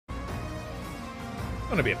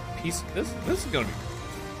gonna be a piece. This is gonna be.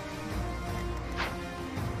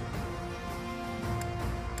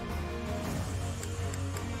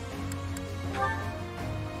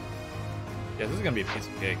 Yeah, this is gonna be a piece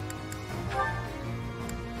of cake.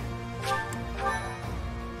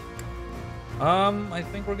 I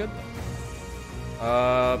think we're good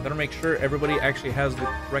though. Better make sure everybody actually has the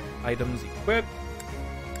correct items equipped.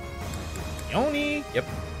 Yoni, yep.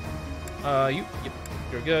 Yep,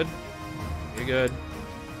 you're good. You're good.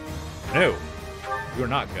 No, you're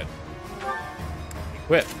not good.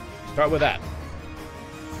 Equip. Start with that.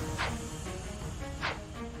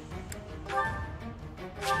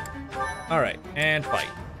 Alright, and fight.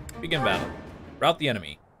 Begin battle. Rout the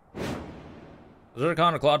enemy.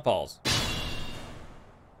 Zercon or Claude Pauls?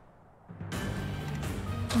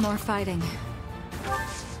 More fighting.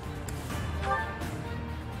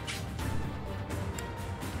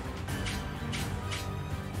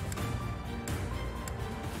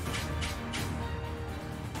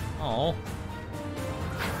 Oh.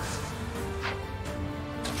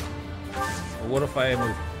 Well, what if I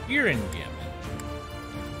move here in Gambit?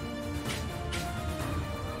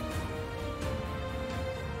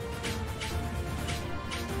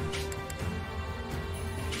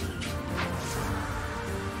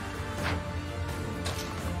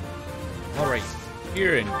 Alright,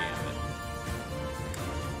 here in Gambit.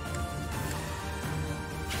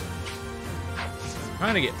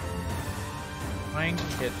 Trying to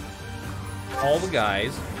hit all the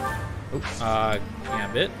guys. Oops,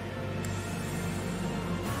 Gambit.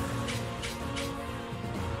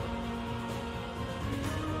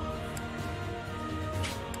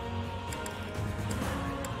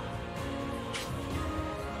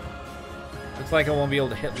 Looks like I won't be able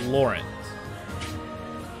to hit Lawrence.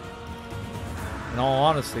 In all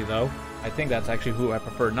honesty, though, I think that's actually who I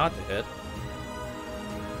prefer not to hit.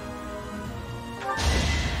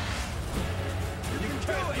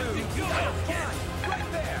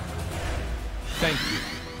 Thank you.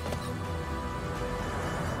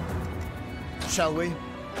 Shall we?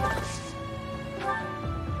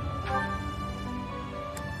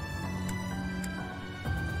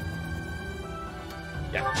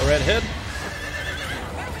 Yeah, go right ahead.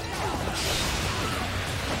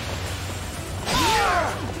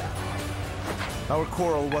 Our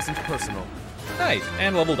quarrel wasn't personal. Nice,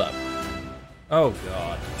 and leveled up. Oh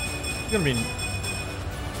god. It's gonna be...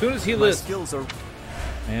 As soon as he My lists... skills are...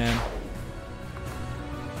 Man.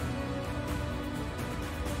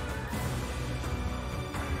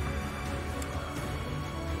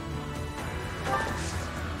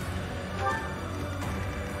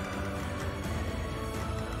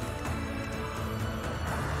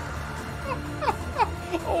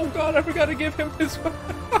 Oh god, I forgot to give him this one.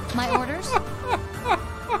 My orders?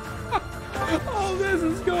 Oh, this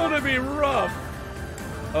is going to be rough.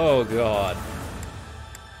 Oh god.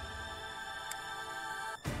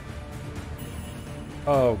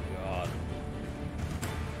 Oh god.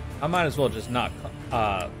 I might as well just not...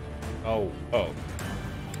 Oh. Well,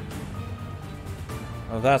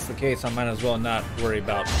 if that's the case, I might as well not worry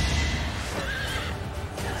about...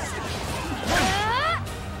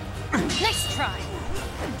 Nice try.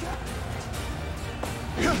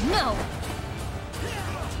 No.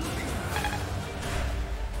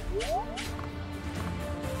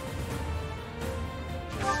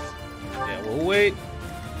 Yeah, we'll wait.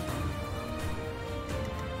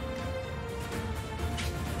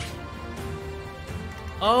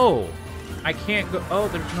 Oh, I can't go. Oh,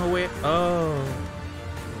 there's no way. Oh.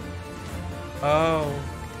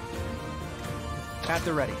 At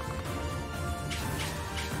the ready.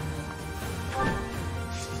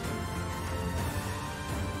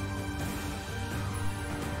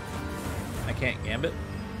 I can't gambit.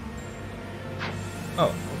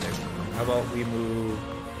 Oh, okay. How about we move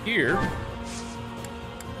here?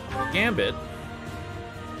 Gambit.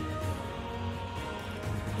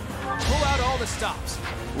 Pull out all the stops.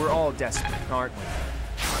 We're all desperate, aren't we?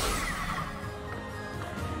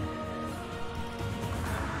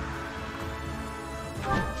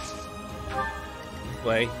 This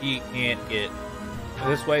way he can't get.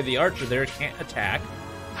 This way the archer there can't attack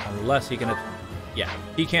unless he can. Yeah,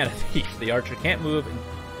 he can't. The archer can't move. And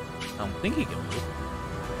I don't think he can move.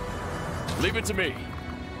 Leave it to me.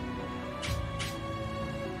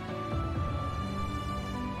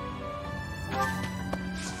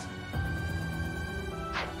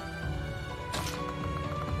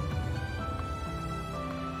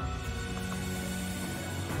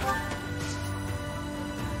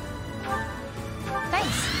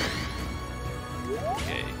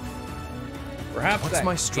 Okay. Perhaps What's that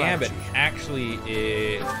my strategy? gambit actually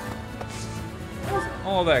is...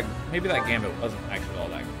 all that. Maybe that gambit wasn't actually all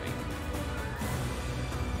that great.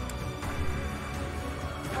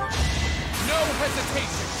 No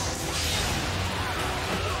hesitation!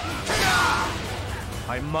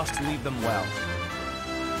 I must lead them well.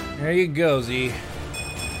 There you go, Z.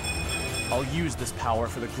 I'll use this power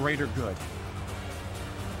for the greater good.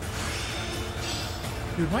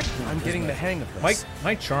 Dude, I'm getting the hang of this.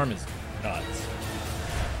 My charm is nuts.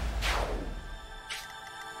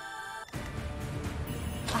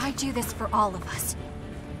 I do this for all of us.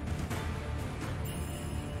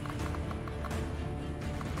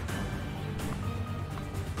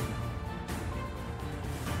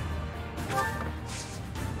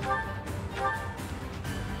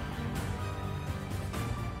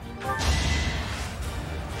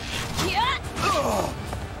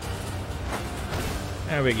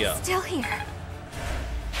 There we go. Still here.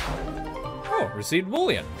 Oh, received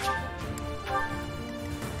bullion.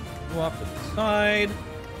 Go off to the side.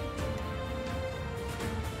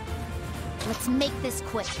 Let's make this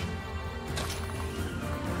quick.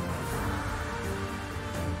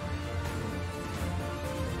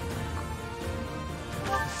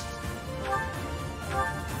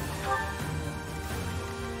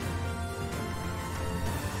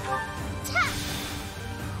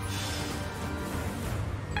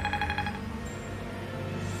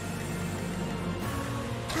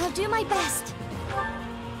 I'll do my best.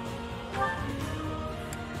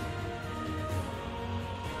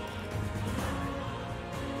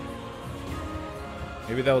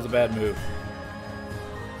 Maybe that was a bad move.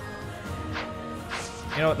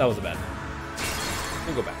 You know what? That was a bad move.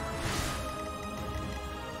 We'll go back.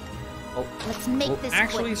 Oh, Let's make we'll this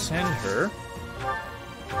actually quick. send her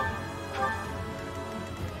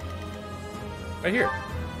right here.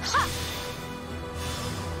 Ha!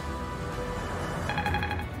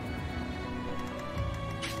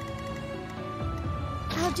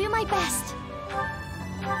 I'll do my best.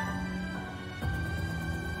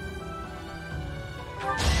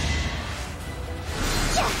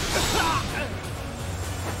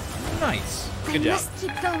 Nice. I Good job. must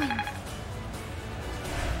keep going.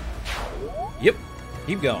 Yep.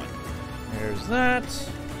 Keep going. There's that.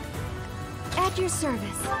 At your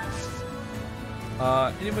service.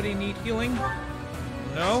 Anybody need healing?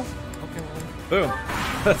 No? Okay, well, boom.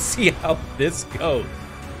 Let's see how this goes.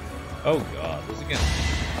 Oh god, this again.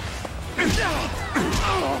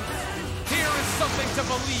 Here is something to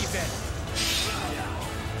believe in.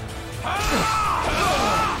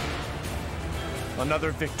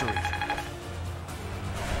 Another victory.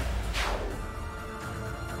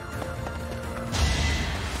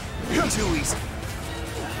 Too easy.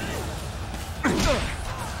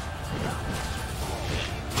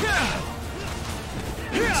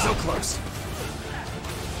 So close.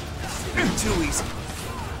 Too easy.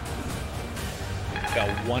 Got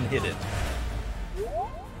one hit it.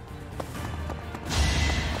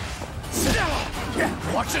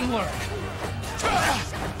 Watch and learn.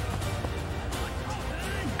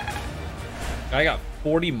 I got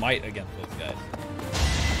 40 might against those guys.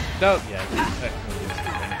 No, yeah.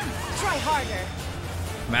 Try harder.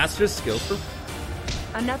 Master skill for.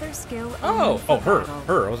 Another skill. Oh, only for her. battle.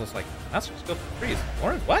 Her. I was just like, master skill for freeze.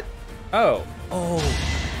 Orange, what? Oh. Oh.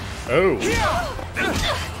 Oh.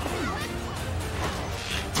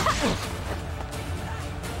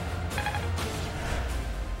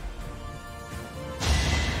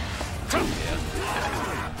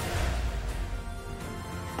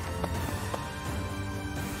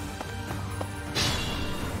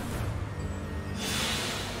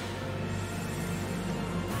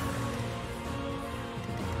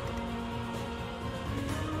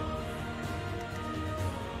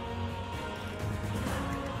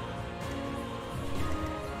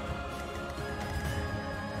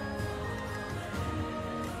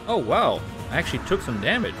 Oh wow, I actually took some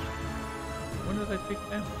damage. When did I take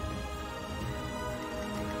damage?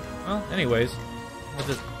 Well, anyways, I'll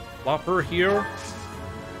just flop her here.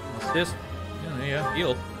 Assist. Yeah,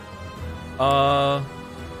 heal. Yeah,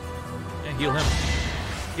 heal him.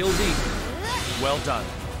 Heal Z. Well done.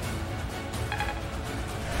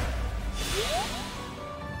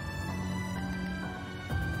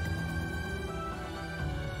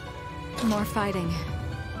 More fighting.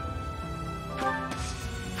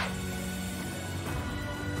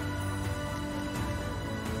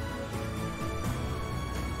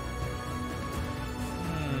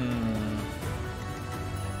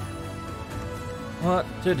 What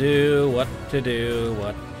to do, what to do,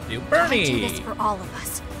 what to do. Bernie! I do this for all of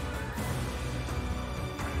us.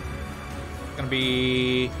 It's gonna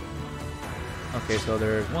be... Okay, so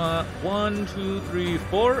there's one, two, three,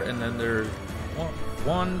 four, and then there's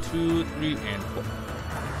one, two, three, and four.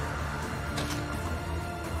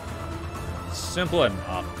 simple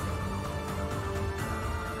enough.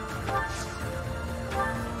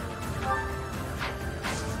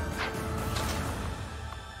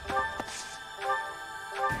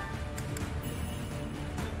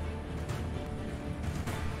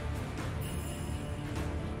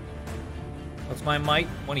 What's my might?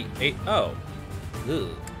 28. Oh. Ugh.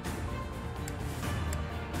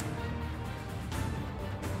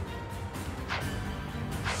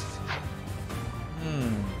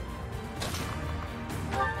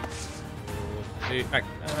 In fact,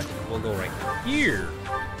 we'll go right here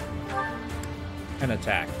and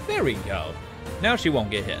attack. There we go. Now she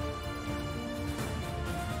won't get hit.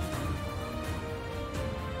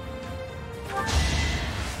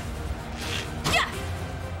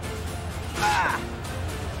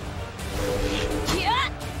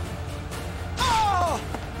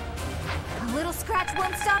 A little scratch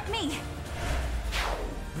won't stop me.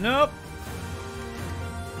 Nope.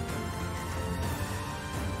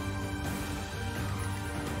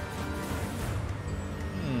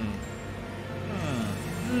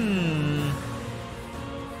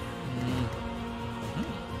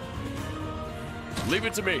 Leave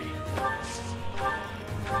it to me.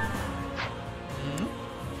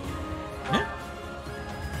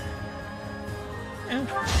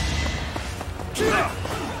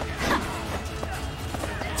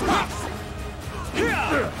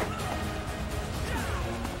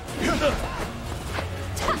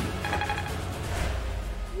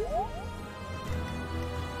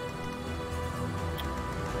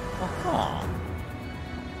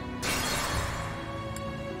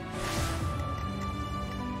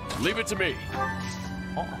 Leave it to me.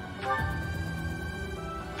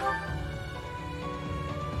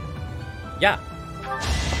 Yeah.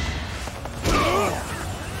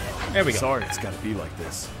 There we go. Sorry it's gotta be like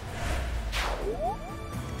this.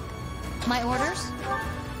 My orders?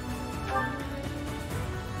 Yeah,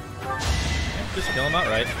 just kill him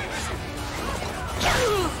outright.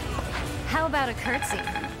 How about a curtsy?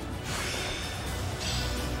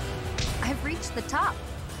 I've reached the top.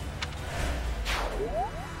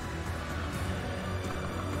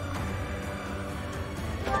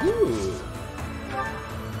 Ooh.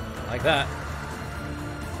 Like that.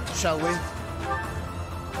 Shall we?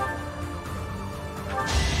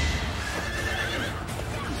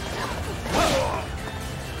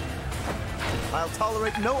 I'll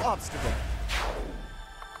tolerate no obstacle.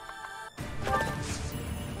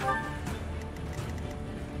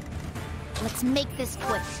 Let's make this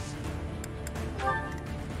quick.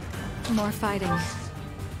 More fighting.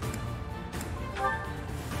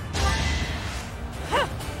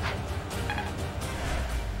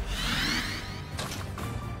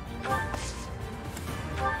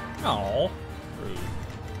 Oh.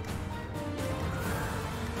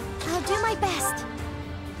 I'll do my best.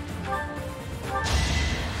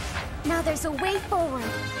 Now there's a way forward.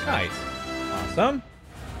 Nice. Awesome.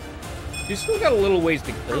 You still got a little ways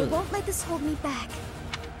to I go. won't let this hold me back.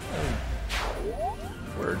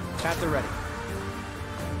 Word. At the ready.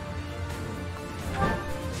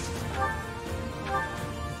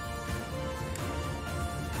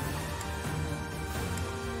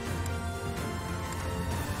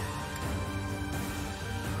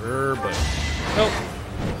 Turbo. Nope.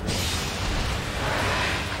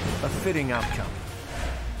 A fitting outcome.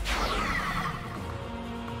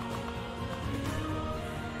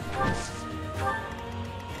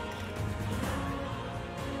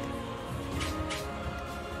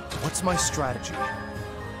 What's my strategy?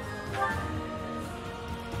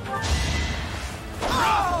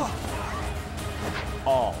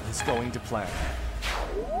 All is going to plan.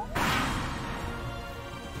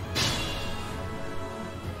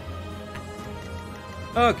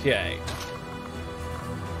 Okay.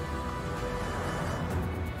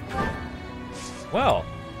 Well,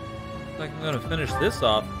 looks like I'm gonna finish this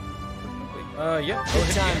off. Yeah. Go Good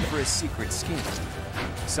ahead. time for a secret scheme.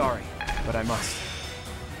 Sorry, but I must.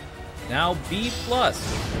 Now B+.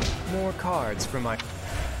 More cards for my...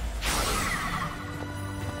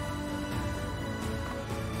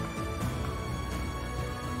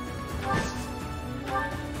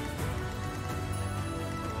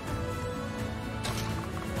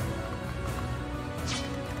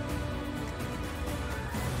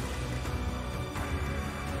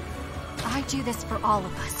 I do this for all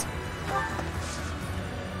of us.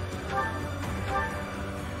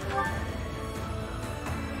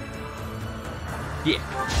 Yeah.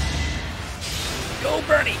 Go,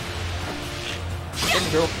 Bernie!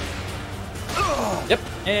 Good girl. Yep,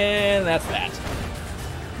 and that's that.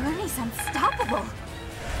 Bernie's unstoppable.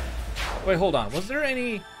 Wait, hold on. Was there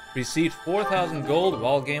any received 4,000 gold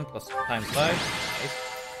wall game plus ×5? Nice.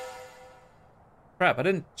 crap, I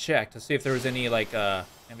didn't check to see if there was any, like,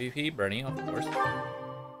 MVP, Bernie, of course.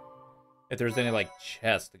 If there's any, like,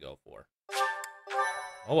 chests to go for.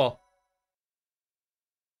 Oh, well.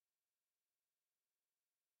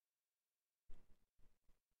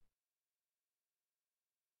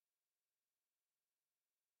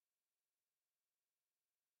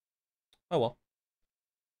 Oh, well.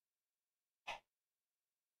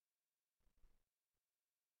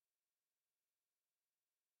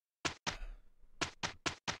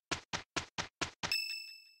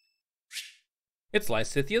 It's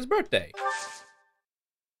Lysithia's birthday.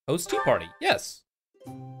 Host tea party, yes.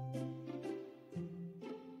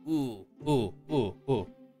 Ooh. So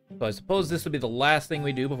I suppose this would be the last thing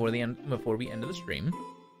we do before we end the stream.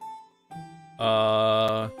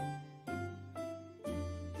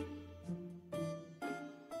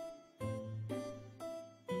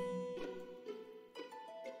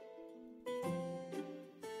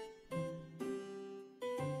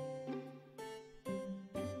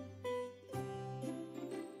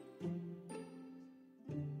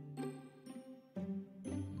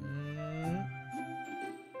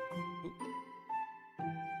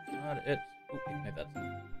 Not it. Ooh, maybe that's it.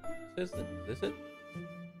 Is this it?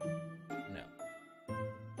 No.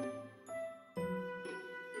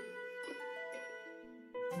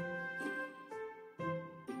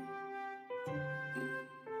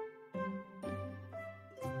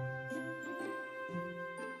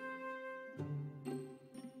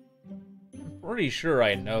 I'm pretty sure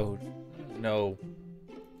I know. No.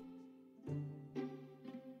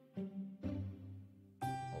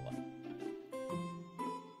 Hold on.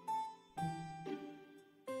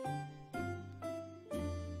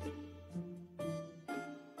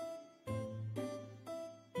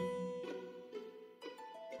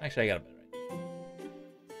 Actually, I got a bit right.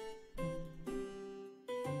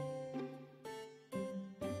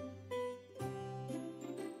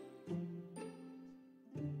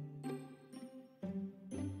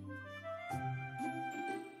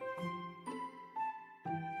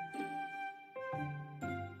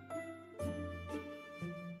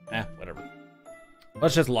 Whatever.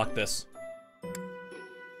 Let's just lock this.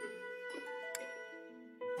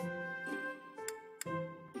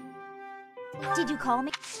 Did you call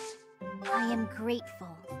me? I am grateful.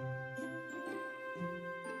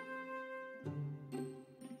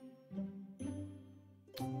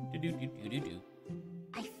 Do.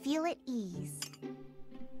 I feel at ease.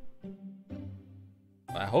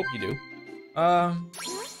 I hope you do.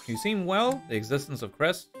 You seem well. The existence of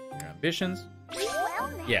Crest, your ambitions.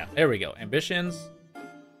 Well, then. Yeah, there we go. Ambitions.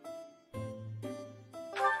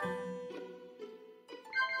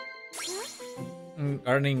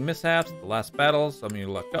 Gardening mishaps, the last battle, something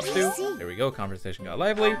you lucked up to. There we go, conversation got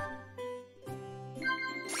lively.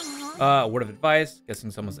 Word of advice, guessing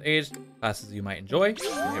someone's age, classes you might enjoy.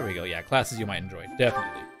 There we go, yeah, classes you might enjoy,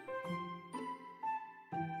 definitely.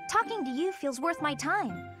 Talking to you feels worth my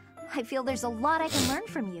time. I feel there's a lot I can learn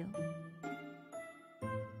from you.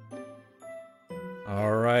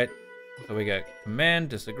 Alright, so we got command,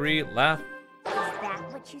 disagree, laugh. Is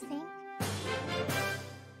that what you think?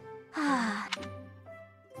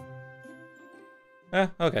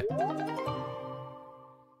 Okay.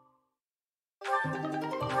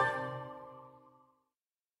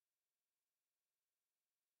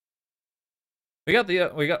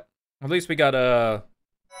 At least we got,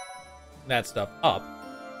 that stuff up.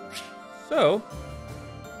 So,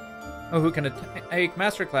 who can take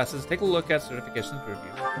master classes, take a look at certifications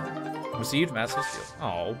review. Received master skills.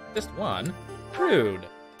 Oh, just one? Rude.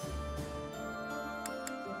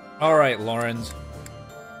 Alright, Lawrence.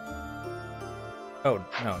 Oh,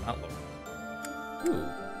 no, not Lawrence. Ooh.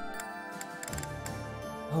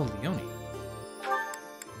 Oh, Leone.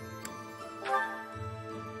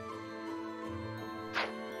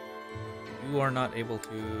 You are not able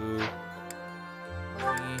to...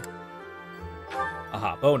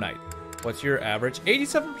 Aha, Bow Knight. What's your average?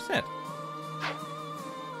 87%.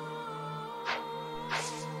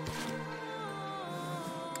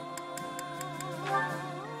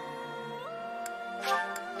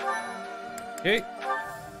 Okay.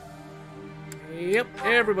 Yep,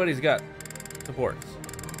 everybody's got supports.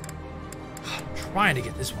 I'm trying to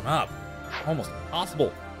get this one up. Almost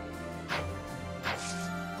impossible.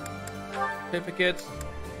 Certificates.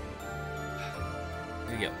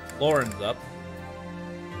 There you go. Lauren's up.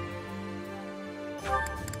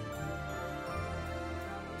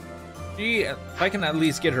 Gee, if I can at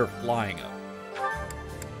least get her flying up.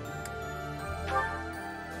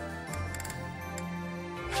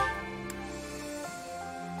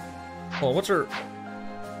 Well, what's her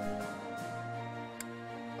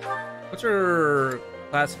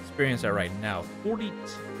class experience at right now? 42.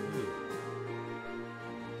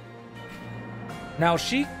 Now,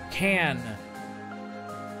 she can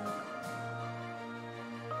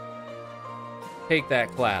take that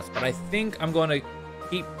class, but I think I'm going to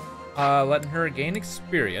keep letting her gain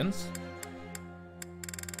experience.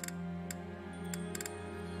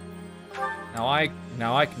 Now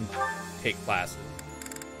I can take classes.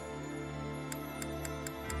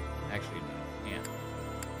 Actually, no, I can't.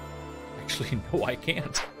 Actually, no, I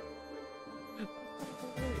can't.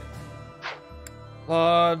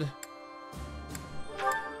 Claude.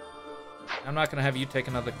 I'm not gonna have you take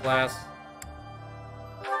another class.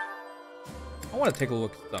 I want to take a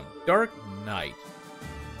look at some Dark Knight.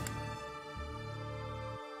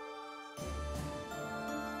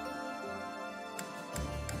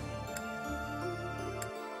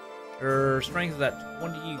 Your strength is at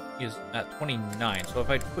 29. So if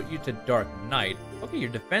I put you to Dark Knight, okay, your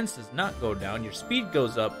defense does not go down. Your speed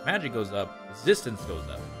goes up, magic goes up, resistance goes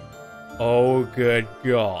up. Oh, good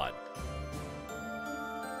God.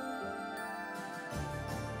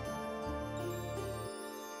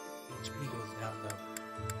 HP goes down though.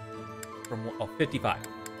 From 55.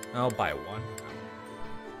 Oh, by 1.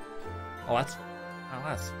 Oh,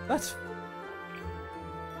 that's.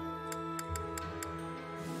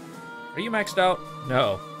 Are you maxed out?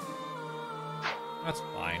 No. That's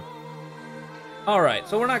fine. All right,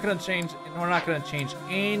 so we're not gonna change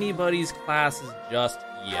anybody's classes just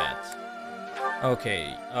yet.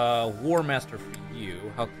 Okay, War Master for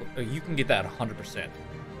you. You can get that 100%.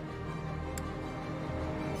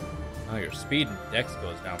 Oh, your speed and dex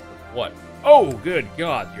goes down for what? Oh, good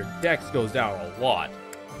God, your dex goes down a lot.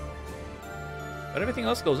 But everything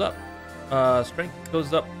else goes up. Strength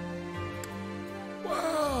goes up.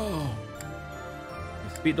 Whoa!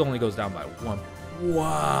 Your speed only goes down by 1.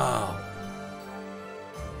 Wow!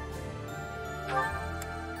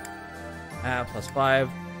 Plus 5.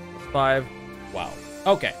 Plus 5. Wow.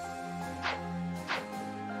 Okay.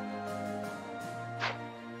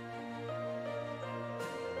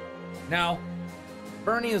 Now,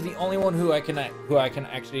 Bernie is the only one who I can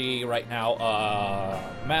actually right now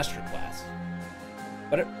master class.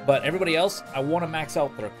 But everybody else, I want to max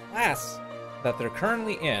out their class that they're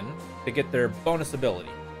currently in to get their bonus ability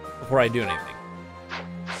before I do anything.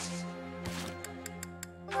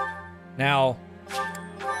 Now,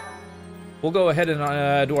 we'll go ahead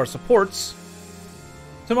and do our supports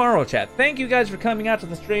tomorrow, chat. Thank you guys for coming out to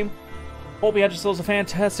the stream. Hope you had yourselves a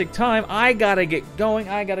fantastic time. I gotta get going.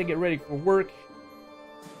 I gotta get ready for work.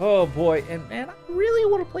 Oh boy, and man, I really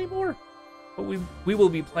want to play more. But we will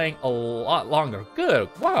be playing a lot longer. Good.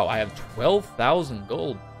 Wow, I have 12,000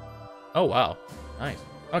 gold. Oh wow, nice.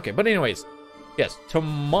 Okay, but anyways, yes,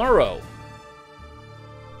 tomorrow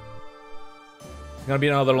it's gonna be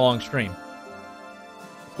another long stream.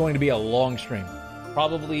 It's going to be a long stream.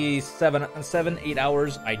 Probably 7-8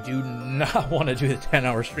 hours. I do not want to do the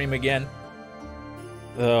 10-hour stream again.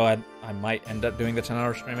 Though I might end up doing the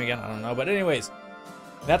 10-hour stream again. I don't know. But anyways,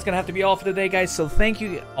 that's going to have to be all for today, guys. So thank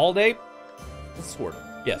you all day. Sort of.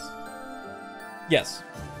 Yes. Yes.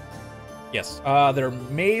 Yes. There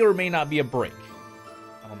may or may not be a break.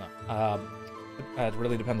 I don't know. It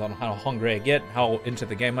really depends on how hungry I get, how into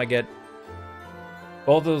the game I get.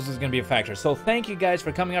 Both of those is going to be a factor. So thank you guys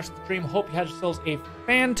for coming out to the stream. Hope you had yourselves a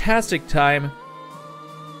fantastic time.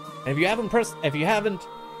 And if you haven't,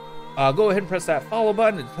 go ahead and press that follow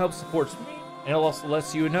button. It helps support me. And it also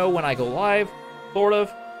lets you know when I go live, sort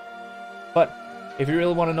of. But if you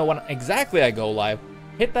really want to know when exactly I go live,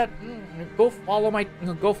 hit that. Go follow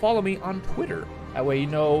me on Twitter. That way you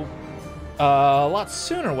know a lot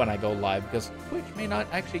sooner when I go live, because Twitch may not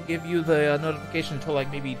actually give you the notification until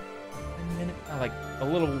like maybe 10 minutes, like a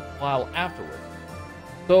little while afterwards.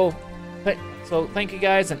 So thank you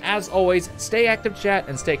guys, and as always, stay active, chat,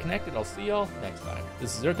 and stay connected. I'll see y'all next time.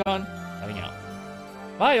 This is Zercon, signing out.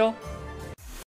 Bye, y'all.